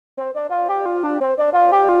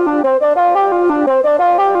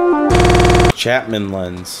Chapman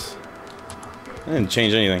lens. I didn't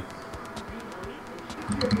change anything.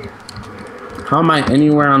 How am I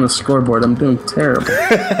anywhere on the scoreboard? I'm doing terrible.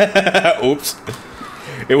 Oops.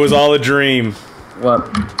 It was all a dream. What?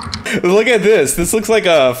 Look at this. This looks like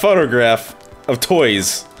a photograph of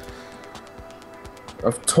toys.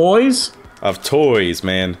 Of toys? Of toys,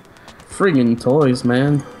 man. Friggin' toys,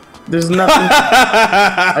 man. There's nothing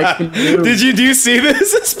I can do. Do you see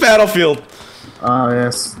this? It's Battlefield. Oh,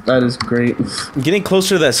 yes. That is great. I'm getting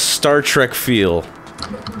closer to that Star Trek feel.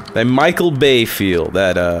 That Michael Bay feel.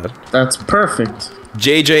 That, That's perfect.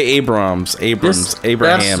 J.J. Abrams.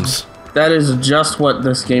 That is just what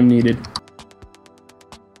this game needed.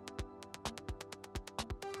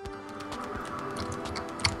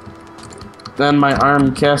 Then my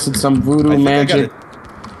arm casted some voodoo magic.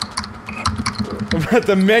 But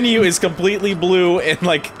the menu is completely blue and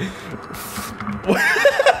like...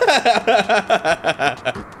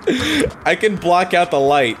 I can block out the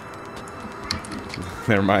light.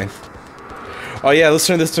 Never mind. Oh yeah, let's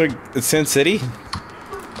turn this to Sin City.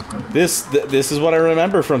 This is what I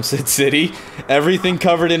remember from Sin City. Everything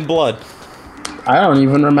covered in blood. I don't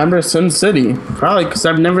even remember Sin City. Probably because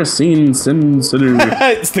I've never seen Sin City.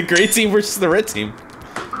 It's the gray team versus the red team.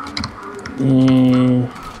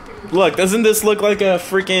 Look, doesn't this look like a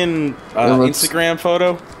freaking Instagram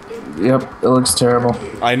photo? Yep, it looks terrible.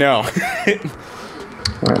 I know.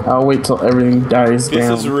 Alright, I'll wait till everything dies down.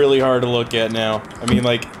 This is really hard to look at now. I mean,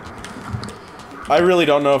 like, I really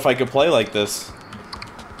don't know if I could play like this.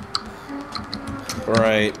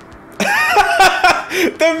 Alright.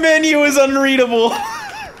 The menu is unreadable.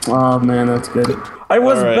 Oh man, that's good. I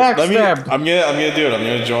was backstabbed. I'm gonna do it. I'm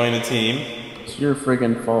gonna join a team. It's your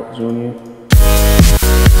friggin' fault, Junior.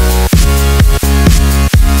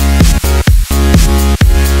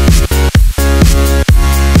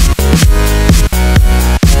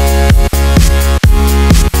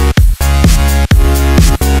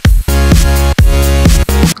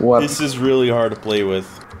 What? This is really hard to play with.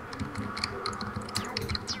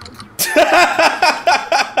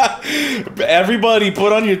 Everybody,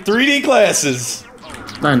 put on your 3D glasses.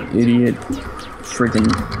 Not an idiot. Freaking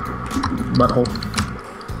butthole.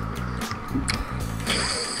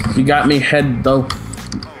 You got me head though.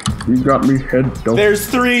 You got me head though. There's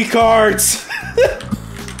 3 cards.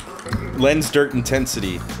 Lens dirt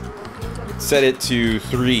intensity. Set it to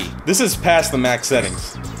 3. This is past the max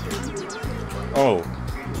settings. Oh.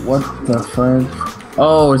 What the fuck?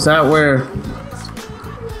 Oh, is that where?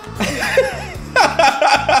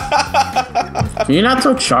 Can you not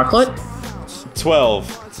throw chocolate?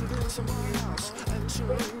 12.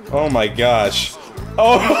 Oh my gosh.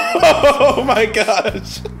 Oh my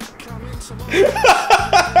gosh.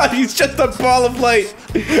 He's just a ball of light.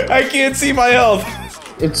 I can't see my health.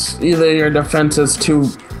 It's either your defense is too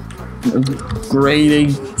grade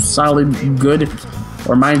A solid good,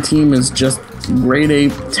 or my team is just grade A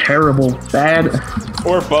terrible bad.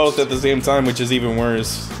 Or both at the same time, which is even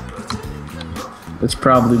worse. It's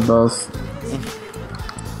probably both.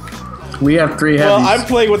 We have 3 heavies. Well, I'm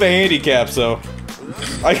playing with a handicap, so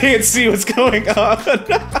I can't see what's going on.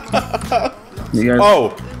 You guys...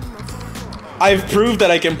 Oh! I've proved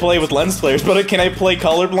that I can play with lens players, but can I play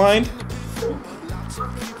colorblind?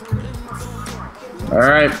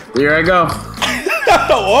 Alright, here I go.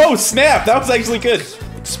 Oh, snap! That was actually good.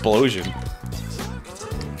 Explosion.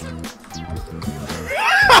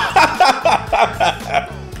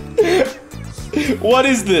 What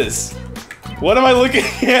is this? What am I looking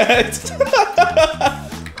at?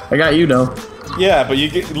 I got you though. Yeah, but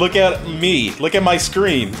look at me. Look at my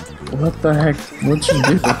screen. What the heck? What'd you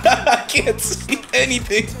do? I can't see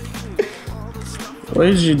anything. What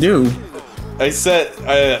did you do? I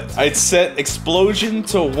set explosion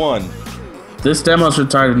to 1. This demo's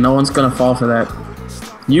retarded. No one's gonna fall for that.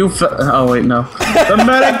 You fell. Oh wait, no. The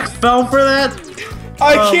medic fell for that.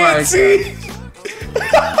 I can't see.